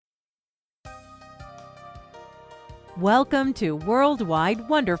Welcome to Worldwide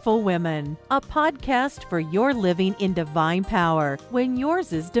Wonderful Women, a podcast for your living in divine power when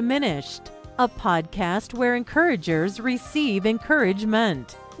yours is diminished. A podcast where encouragers receive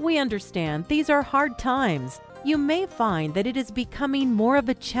encouragement. We understand these are hard times. You may find that it is becoming more of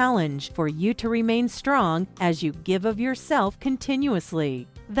a challenge for you to remain strong as you give of yourself continuously.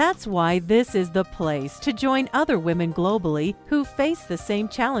 That's why this is the place to join other women globally who face the same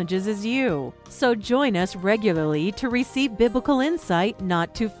challenges as you. So join us regularly to receive biblical insight,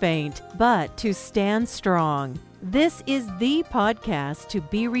 not to faint, but to stand strong. This is the podcast to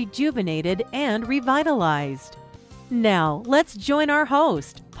be rejuvenated and revitalized. Now, let's join our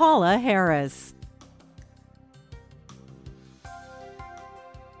host, Paula Harris.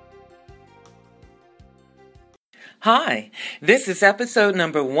 Hi, this is episode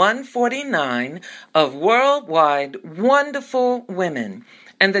number 149 of Worldwide Wonderful Women,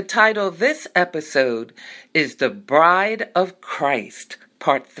 and the title of this episode is The Bride of Christ,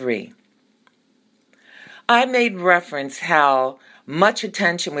 Part 3. I made reference how much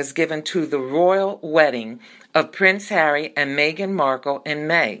attention was given to the royal wedding of Prince Harry and Meghan Markle in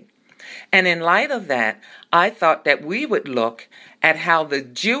May. And in light of that, I thought that we would look at how the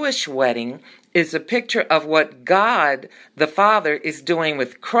Jewish wedding is a picture of what God the Father is doing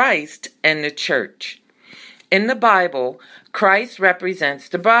with Christ and the church. In the Bible, Christ represents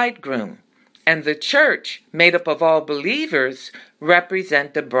the bridegroom, and the church, made up of all believers,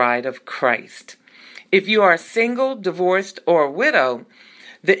 represent the bride of Christ. If you are single, divorced, or a widow,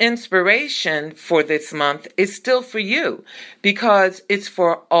 the inspiration for this month is still for you because it's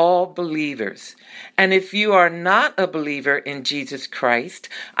for all believers. And if you are not a believer in Jesus Christ,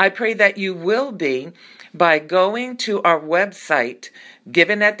 I pray that you will be by going to our website,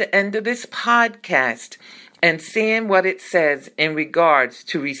 given at the end of this podcast, and seeing what it says in regards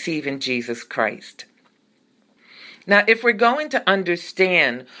to receiving Jesus Christ. Now, if we're going to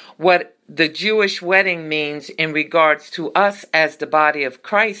understand what the Jewish wedding means in regards to us as the body of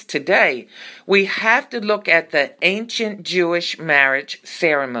Christ today, we have to look at the ancient Jewish marriage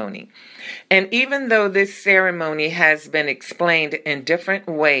ceremony. And even though this ceremony has been explained in different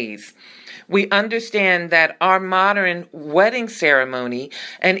ways, we understand that our modern wedding ceremony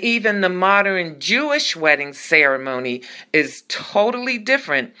and even the modern Jewish wedding ceremony is totally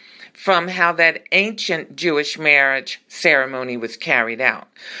different from how that ancient Jewish marriage ceremony was carried out.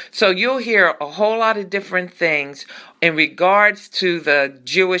 So you'll hear a whole lot of different things in regards to the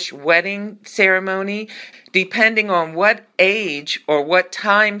Jewish wedding ceremony, depending on what age or what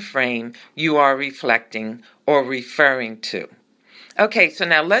time frame you are reflecting or referring to. Okay, so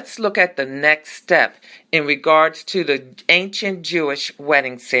now let's look at the next step in regards to the ancient Jewish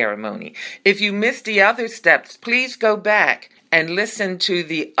wedding ceremony. If you missed the other steps, please go back and listen to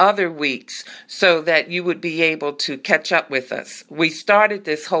the other weeks so that you would be able to catch up with us. We started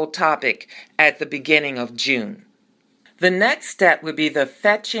this whole topic at the beginning of June. The next step would be the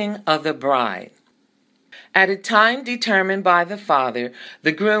fetching of the bride. At a time determined by the father,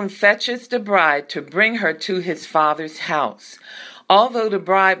 the groom fetches the bride to bring her to his father's house. Although the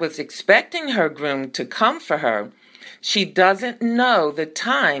bride was expecting her groom to come for her, she doesn't know the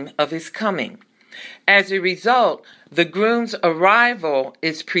time of his coming. As a result, the groom's arrival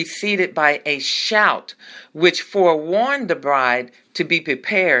is preceded by a shout, which forewarned the bride to be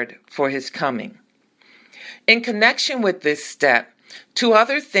prepared for his coming. In connection with this step, two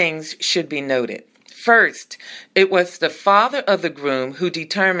other things should be noted. First, it was the father of the groom who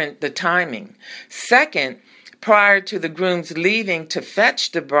determined the timing. Second, prior to the groom's leaving to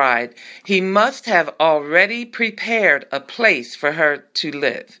fetch the bride, he must have already prepared a place for her to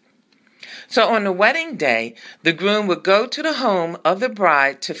live. So on the wedding day, the groom would go to the home of the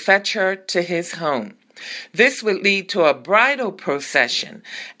bride to fetch her to his home. This would lead to a bridal procession,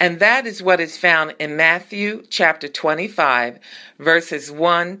 and that is what is found in Matthew chapter 25, verses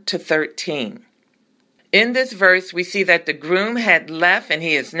 1 to 13. In this verse, we see that the groom had left and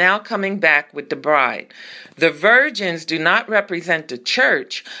he is now coming back with the bride. The virgins do not represent the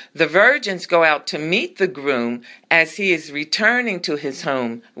church. The virgins go out to meet the groom as he is returning to his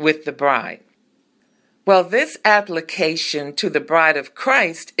home with the bride. Well, this application to the bride of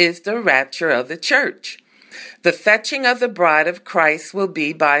Christ is the rapture of the church. The fetching of the bride of Christ will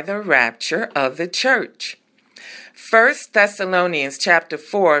be by the rapture of the church. 1 Thessalonians chapter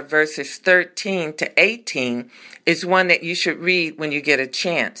 4, verses 13 to 18 is one that you should read when you get a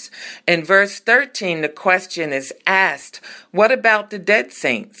chance. In verse 13, the question is asked, what about the dead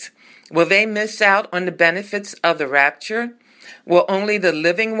saints? Will they miss out on the benefits of the rapture? Will only the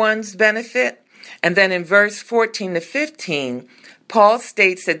living ones benefit? And then in verse 14 to 15, Paul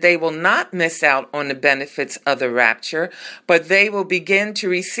states that they will not miss out on the benefits of the rapture, but they will begin to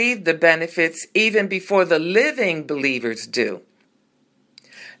receive the benefits even before the living believers do.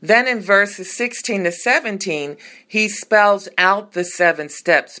 Then in verses 16 to 17, he spells out the 7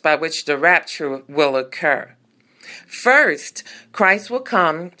 steps by which the rapture will occur. First, Christ will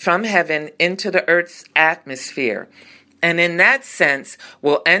come from heaven into the earth's atmosphere, and in that sense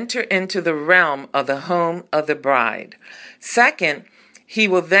will enter into the realm of the home of the bride. Second, he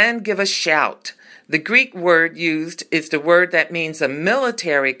will then give a shout. The Greek word used is the word that means a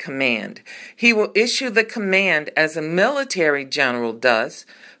military command. He will issue the command as a military general does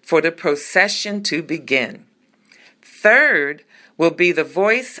for the procession to begin. Third will be the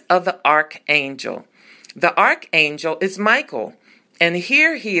voice of the archangel. The archangel is Michael, and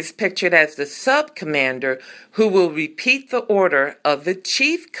here he is pictured as the sub-commander who will repeat the order of the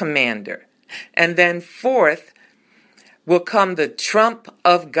chief commander. And then fourth will come the trump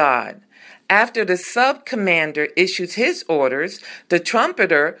of God. After the sub-commander issues his orders, the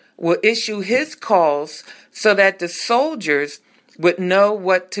trumpeter will issue his calls so that the soldiers would know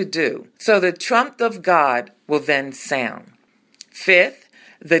what to do. So the trump of God will then sound. Fifth,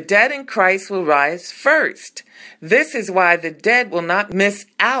 the dead in Christ will rise first. This is why the dead will not miss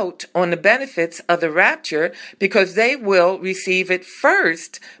out on the benefits of the rapture, because they will receive it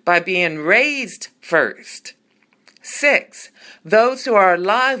first by being raised first. 6, those who are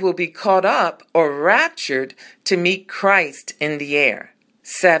alive will be caught up or raptured to meet Christ in the air.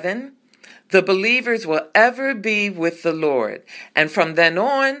 7, the believers will ever be with the Lord, and from then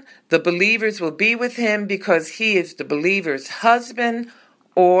on, the believers will be with him because he is the believer's husband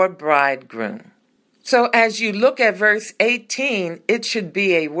or bridegroom. So as you look at verse 18, it should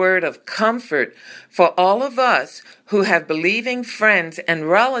be a word of comfort for all of us who have believing friends and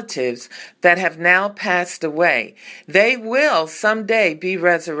relatives that have now passed away. They will someday be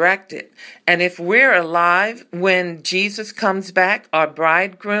resurrected. And if we're alive when Jesus comes back, our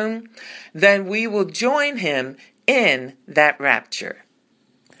bridegroom, then we will join him in that rapture.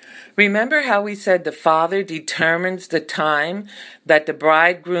 Remember how we said the father determines the time that the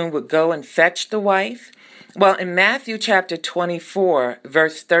bridegroom would go and fetch the wife? Well, in Matthew chapter 24,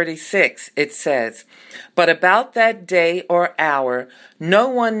 verse 36, it says, "But about that day or hour, no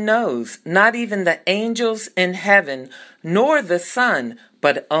one knows, not even the angels in heaven, nor the Son,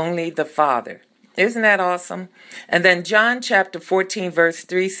 but only the Father." Isn't that awesome? And then John chapter 14, verse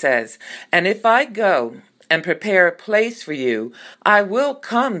 3 says, "And if I go and prepare a place for you, I will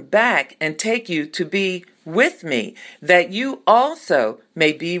come back and take you to be with me, that you also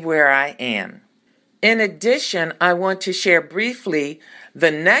may be where I am." In addition, I want to share briefly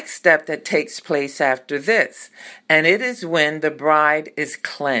the next step that takes place after this, and it is when the bride is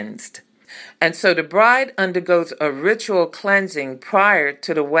cleansed. And so the bride undergoes a ritual cleansing prior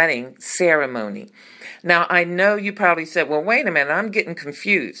to the wedding ceremony. Now, I know you probably said, well, wait a minute, I'm getting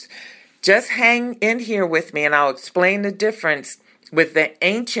confused. Just hang in here with me and I'll explain the difference with the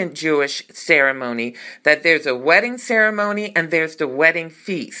ancient Jewish ceremony, that there's a wedding ceremony and there's the wedding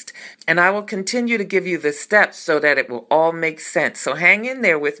feast. And I will continue to give you the steps so that it will all make sense. So hang in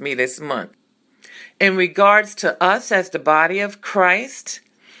there with me this month. In regards to us as the body of Christ,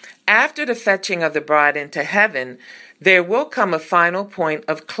 after the fetching of the bride into heaven, there will come a final point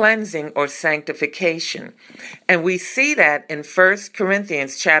of cleansing or sanctification. And we see that in 1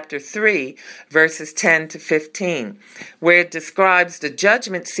 Corinthians chapter 3, verses 10 to 15, where it describes the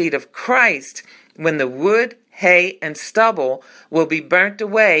judgment seat of Christ when the wood, hay, and stubble will be burnt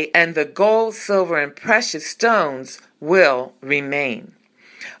away and the gold, silver, and precious stones will remain.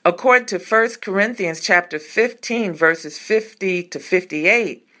 According to 1 Corinthians chapter 15, verses 50 to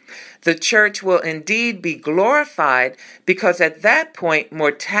 58, the church will indeed be glorified because at that point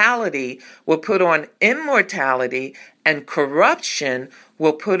mortality will put on immortality and corruption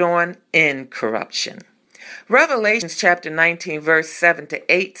will put on incorruption. Revelation chapter 19 verse 7 to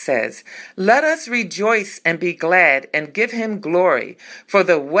 8 says, "Let us rejoice and be glad and give him glory, for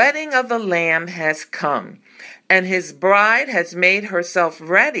the wedding of the Lamb has come, and his bride has made herself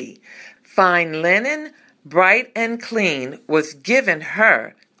ready. Fine linen, bright and clean, was given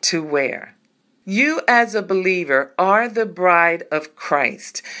her to wear." You as a believer are the bride of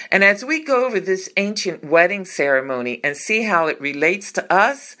Christ. And as we go over this ancient wedding ceremony and see how it relates to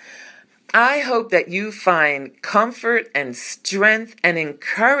us, I hope that you find comfort and strength and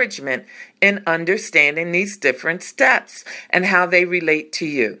encouragement in understanding these different steps and how they relate to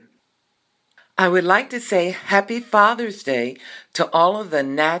you. I would like to say Happy Father's Day to all of the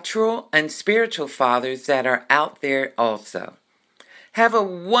natural and spiritual fathers that are out there also. Have a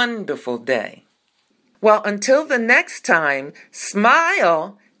wonderful day. Well, until the next time,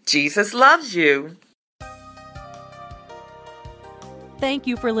 smile. Jesus loves you. Thank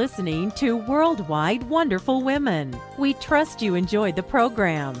you for listening to Worldwide Wonderful Women. We trust you enjoyed the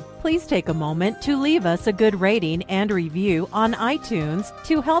program. Please take a moment to leave us a good rating and review on iTunes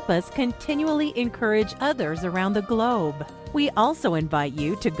to help us continually encourage others around the globe. We also invite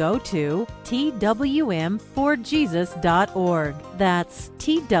you to go to twmforjesus.org. That's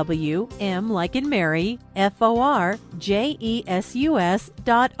TWM like in Mary, FORJESUS.org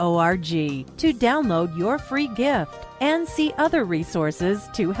to download your free gift and see other resources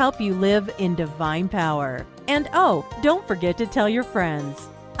to help you live in divine power. And don't forget to tell your friends.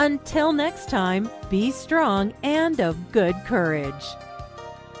 Until next time, be strong and of good courage.